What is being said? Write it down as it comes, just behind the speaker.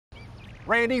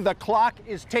Randy, the clock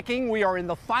is ticking. We are in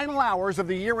the final hours of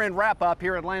the year-end wrap-up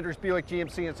here at Landers Buick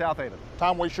GMC in South Haven.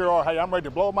 Tom, we sure are. Hey, I'm ready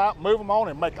to blow them out, move them on,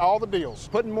 and make all the deals.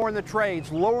 Putting more in the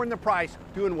trades, lowering the price,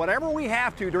 doing whatever we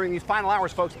have to during these final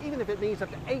hours, folks, even if it means up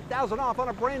to $8,000 off on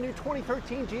a brand new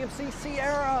 2013 GMC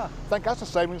Sierra. I think that's a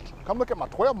savings. Come look at my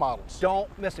 12 models. Don't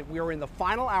miss it. We are in the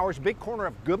final hours, big corner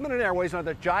of Goodman and Airways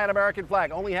under the giant American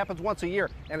flag. Only happens once a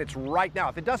year, and it's right now.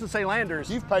 If it doesn't say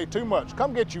Landers, you've paid too much.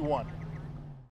 Come get you one.